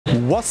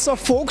What's up,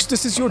 folks?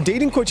 This is your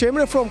dating coach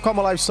Emre from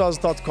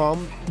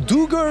comelifestyles.com.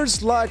 Do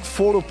girls like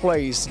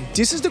foreplays?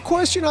 This is the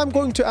question I'm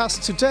going to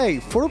ask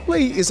today.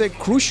 Foreplay is a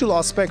crucial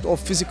aspect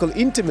of physical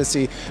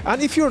intimacy,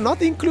 and if you're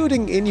not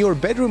including in your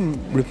bedroom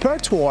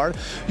repertoire,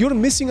 you're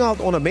missing out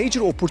on a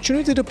major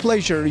opportunity to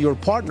pleasure your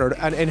partner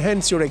and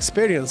enhance your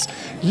experience.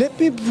 Let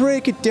me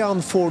break it down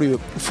for you.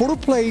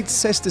 Foreplay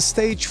sets the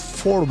stage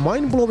for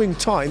mind-blowing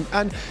time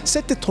and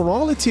set the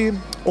tonality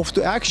of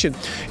the action.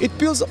 It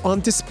builds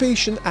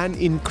anticipation and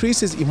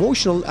increases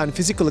emotional and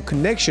physical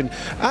connection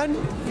and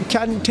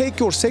can take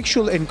your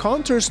sexual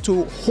encounters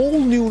to a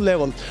whole new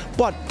level.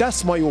 But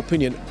that's my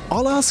opinion.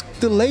 I'll ask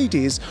the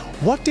ladies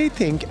what they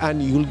think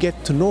and you'll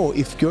get to know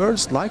if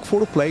girls like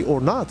foreplay or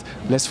not.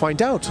 Let's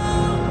find out.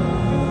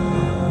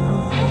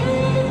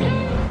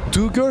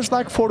 Do girls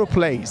like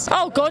foreplays?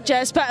 Oh god,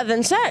 yeah, it's better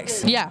than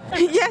sex. Yeah.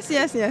 Yes.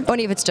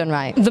 Only if it's done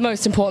right. The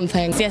most important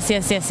thing.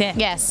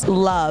 Yes.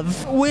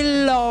 Love. We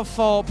love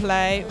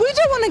foreplay. We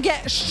don't want to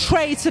get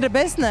straight to the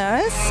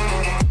business.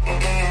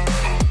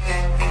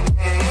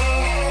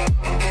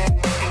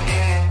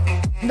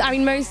 I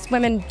mean, most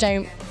women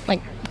don't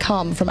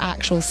come from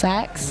actual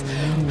sex,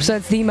 so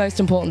it's the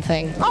most important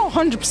thing. Oh,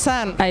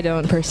 100%. I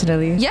don't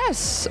personally.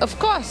 Yes, of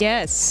course.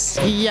 Yes.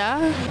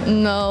 Yeah.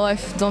 No, I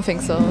don't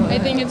think so. I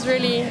think it's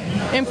really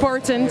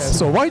important.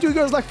 So why do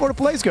girls like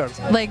foreplays, girls?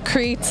 Like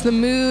creates the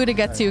mood, it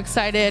gets you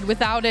excited.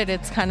 Without it,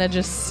 it's kind of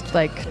just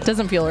like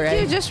doesn't feel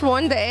right. You just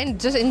want the end,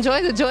 just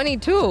enjoy the journey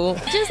too.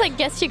 Just like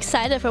gets you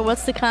excited for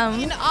what's to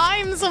come.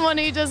 I'm someone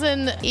who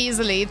doesn't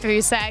easily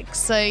through sex,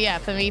 so yeah,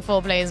 for me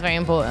foreplay is very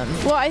important.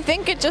 Well, I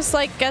think it just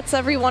like gets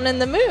everyone in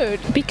the mood.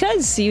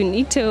 Because you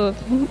need to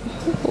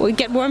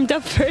get warmed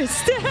up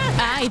first.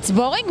 It's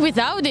boring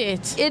without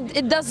it.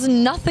 It does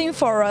nothing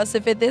for us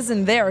if it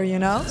isn't there, you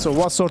know? So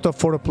what sort of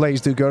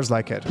foreplays do girls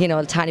like it? You know,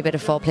 a tiny bit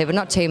of foreplay, but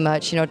not too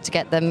much, you know, to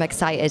get them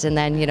excited and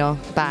then, you know,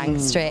 bang,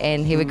 straight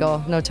in, here we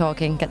go, no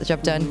talking, get the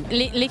job done.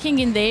 Licking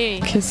in the air.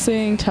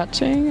 Kissing,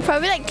 touching.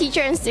 Probably like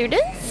teacher and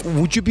students.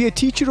 Would you be a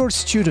teacher or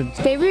student?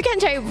 Maybe we can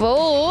try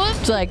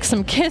both. Like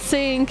some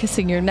kissing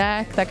your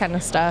neck, that kind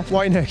of stuff.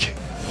 Why neck?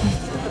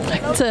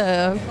 It's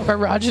a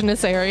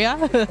erogenous area.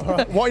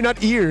 Why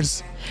not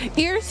ears?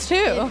 Ears too.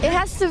 It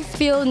has to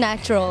feel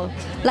natural.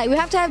 Like we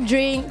have to have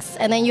drinks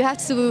and then you have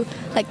to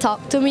like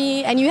talk to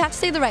me and you have to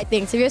say the right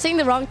things. If you're saying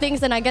the wrong things,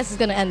 then I guess it's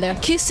gonna end there.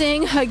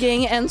 Kissing,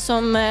 hugging, and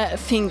some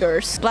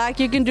fingers. Like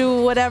you can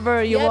do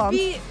whatever you want.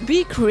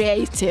 Be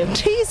creative.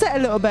 Tease it a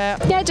little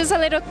bit. Yeah, just a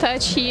little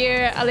touch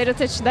here, a little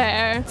touch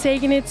there.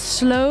 Taking it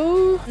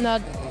slow,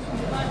 not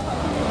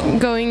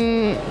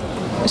going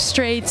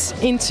straight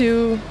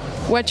into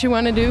what you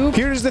want to do.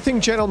 Here's the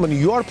thing, gentlemen,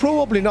 you are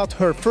probably not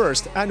her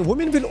first, and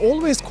women will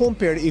always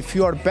compare if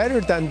you are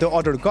better than the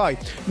other guy.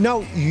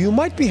 Now, you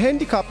might be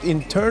handicapped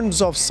in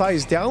terms of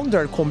size down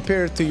there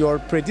compared to your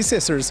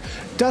predecessors.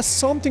 That's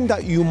something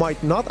that you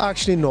might not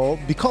actually know,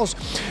 because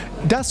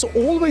that's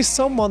always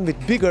someone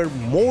with bigger,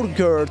 more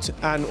girth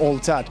and all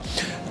that.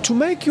 To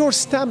make your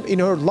stamp in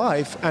her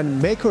life and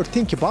make her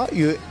think about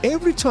you,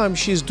 every time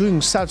she's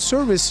doing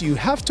self-service, you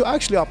have to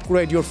actually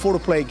upgrade your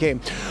foreplay game.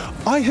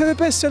 I have a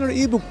bestseller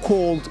ebook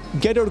called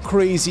Get Her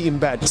Crazy in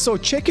Bed. So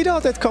check it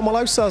out at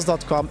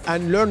comelifestyles.com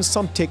and learn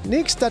some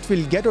techniques that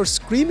will get her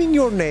screaming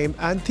your name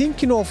and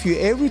thinking of you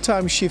every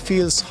time she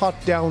feels hot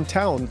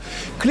downtown.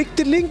 Click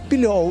the link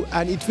below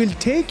and it will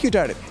take you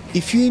there.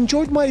 If you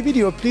enjoyed my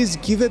video, please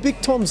give a big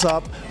thumbs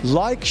up,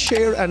 like,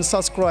 share and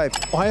subscribe.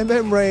 I am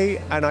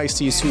Emre and I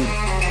see you soon.